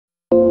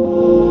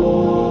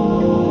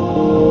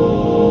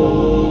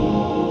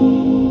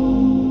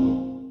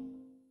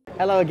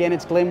Hello again,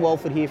 it's Glenn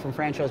Walford here from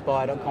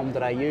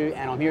franchisebuyer.com.au,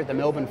 and I'm here at the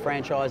Melbourne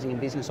Franchising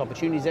and Business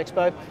Opportunities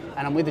Expo,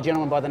 and I'm with a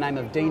gentleman by the name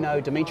of Dino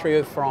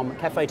Demetriou from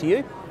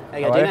Cafe2U. How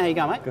you going, Dino? How you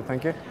going, mate? Good,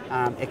 thank you.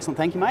 Excellent,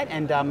 thank you, mate.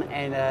 And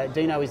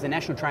Dino is the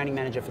National Training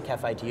Manager for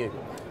Cafe2U.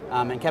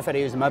 And Cafe2U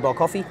is the mobile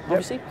coffee,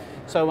 obviously.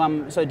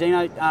 Yep. So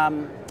Dino,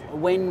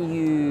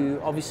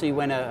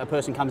 when a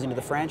person comes into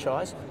the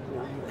franchise,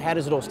 how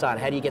does it all start?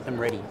 How do you get them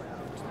ready?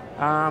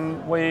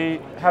 We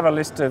have a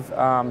list of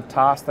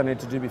tasks they need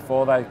to do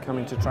before they come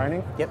into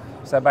training. Yep.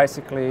 So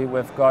basically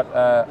we've got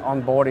an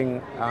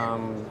onboarding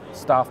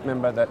staff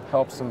member that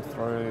helps them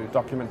through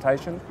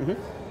documentation.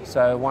 Mm-hmm.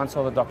 So once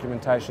all the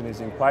documentation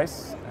is in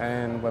place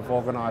and we've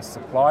organised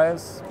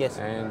suppliers, yes,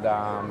 and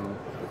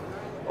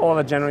all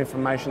the general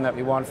information that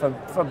we want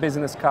for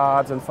business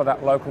cards and for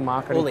that local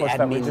marketing push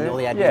that we do. All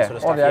the admin sort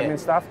of stuff. All the admin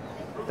stuff.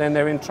 Then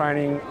they're in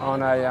training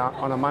on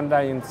a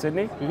Monday in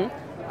Sydney.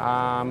 Mm-hmm.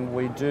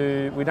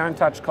 We don't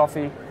touch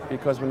coffee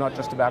because we're not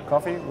just about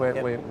coffee.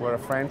 We're a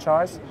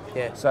franchise,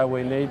 so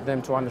we need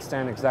them to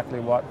understand exactly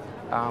what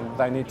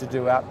they need to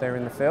do out there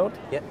in the field.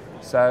 Yep.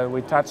 So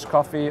we touch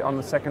coffee on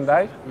the second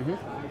day,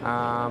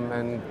 mm-hmm,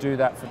 and do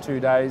that for 2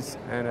 days,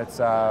 and it's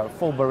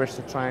full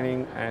barista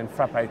training and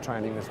frappe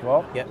training as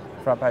well. Yep.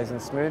 Frappes and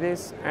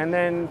smoothies, and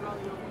then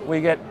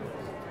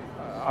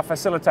I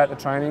facilitate the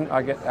training.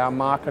 I get our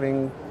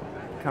marketing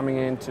coming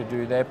in to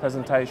do their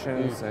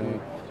presentations, mm-hmm,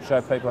 and show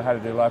people how to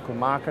do local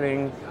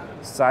marketing,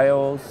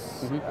 sales,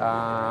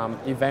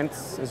 mm-hmm,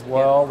 events as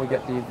well. Yep. We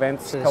get the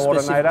events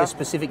coordinator. There's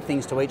specific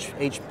things to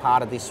each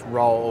part of this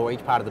role or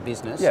each part of the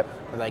business. Yep.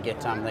 That they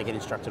get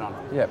instructed on.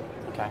 Yep.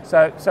 Okay.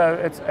 So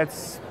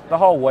it's the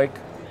whole week.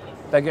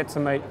 They get to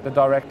meet the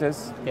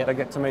directors. Yep. They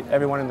get to meet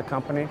everyone in the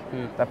company.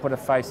 Mm. They put a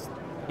face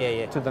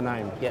to the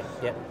name.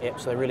 Yep.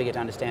 So they really get to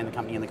understand the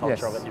company and the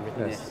culture of it and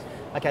everything. Yes. There.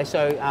 Okay,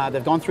 so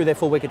they've gone through their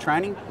full week of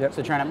training. Yep.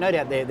 So train up. No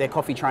doubt their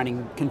coffee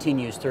training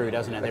continues through,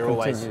 doesn't it? They're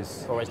always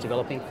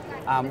developing.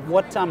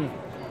 What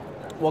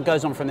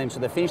goes on from them? So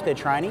they finish their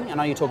training. I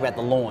know you talk about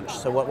the launch.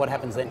 So what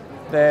happens then?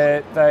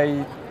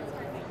 They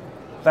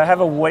have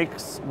a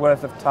week's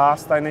worth of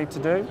tasks they need to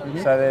do.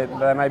 Mm-hmm. So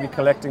they may be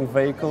collecting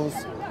vehicles.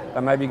 They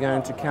may be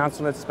going to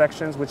council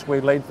inspections, which we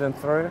lead them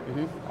through.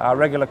 Mm-hmm.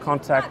 Regular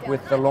contact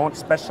with the launch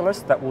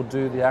specialist that will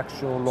do the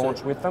actual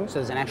launch with them. So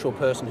there's an actual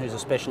person who's a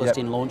specialist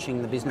in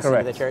launching the business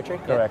into their territory?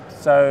 Correct.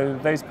 Yep. So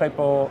these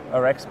people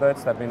are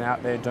experts. They've been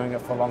out there doing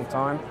it for a long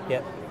time.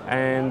 Yep.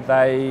 And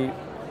they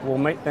will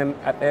meet them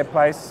at their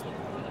place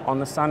on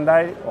the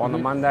Sunday or on the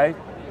Monday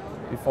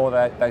before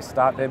they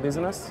start their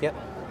business. Yep.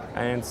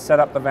 And set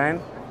up the van,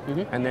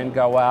 and then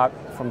go out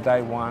from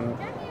day one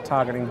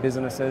targeting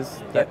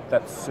businesses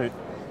that suit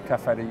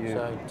Cafe2U.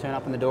 So turn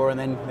up in the door and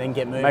then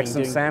get moving. Make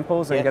some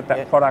samples and get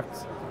that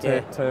product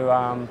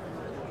to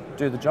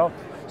do the job.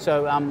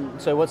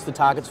 So what's the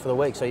targets for the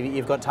week? So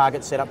you've got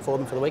targets set up for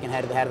them for the week, and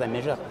how do they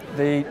measure?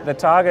 The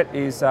target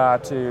is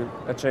to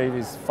achieve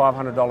is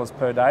 $500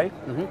 per day.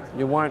 Mm-hmm.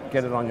 You won't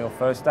get it on your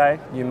first day.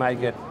 You may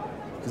get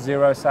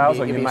 0 sales,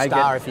 or you may get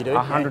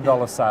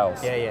 $100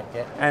 sales. Yeah.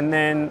 And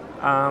then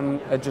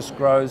it just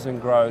grows and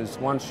grows.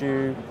 Once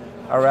you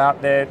are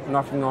out there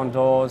knocking on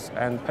doors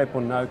and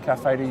people know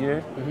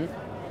Cafe2U,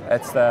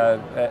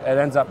 it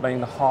ends up being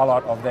the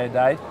highlight of their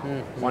day.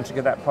 Mm-hmm. Once you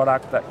get that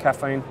product, that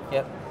caffeine,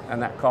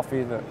 and that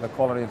coffee, the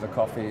quality of the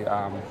coffee.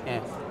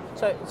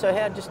 So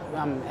how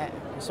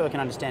so I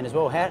can understand as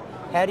well,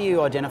 how do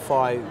you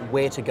identify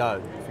where to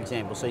go, for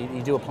example? So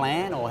you do a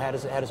plan, or how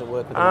does it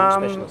work with the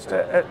launch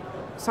specialist?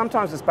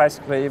 Sometimes it's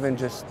basically even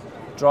just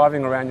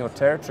driving around your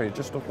territory,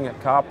 just looking at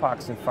car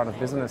parks in front of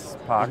business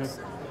parks,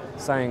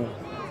 saying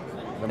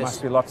there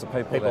must be lots of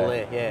people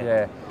there.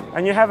 Yeah.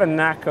 And you have a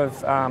knack of,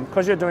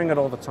 because you're doing it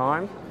all the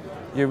time,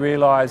 you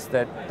realise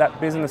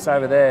that business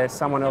over there,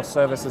 someone else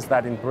services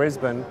that in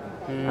Brisbane,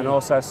 and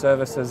also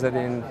services it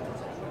in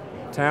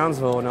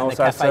Townsville, and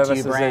also the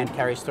services Cafe2U brand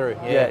carries through.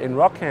 In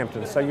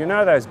Rockhampton. So you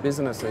know those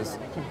businesses,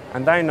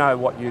 and they know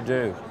what you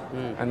do,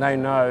 and they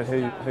know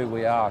who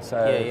we are.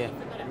 So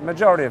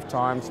majority of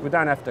times we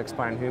don't have to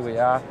explain who we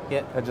are.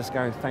 They're just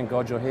going, thank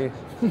God you're here.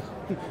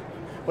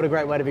 What a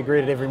great way to be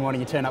greeted every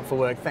morning you turn up for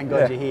work. Thank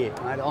God you're here.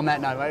 Right? On that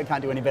note, mate, I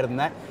can't do any better than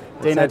that.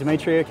 Dino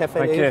Demetriou,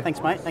 Cafe2U.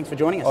 Thanks, mate. Thanks for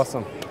joining us.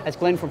 Awesome. That's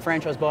Glenn from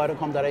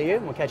franchisebuyer.com.au,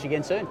 and we'll catch you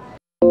again soon.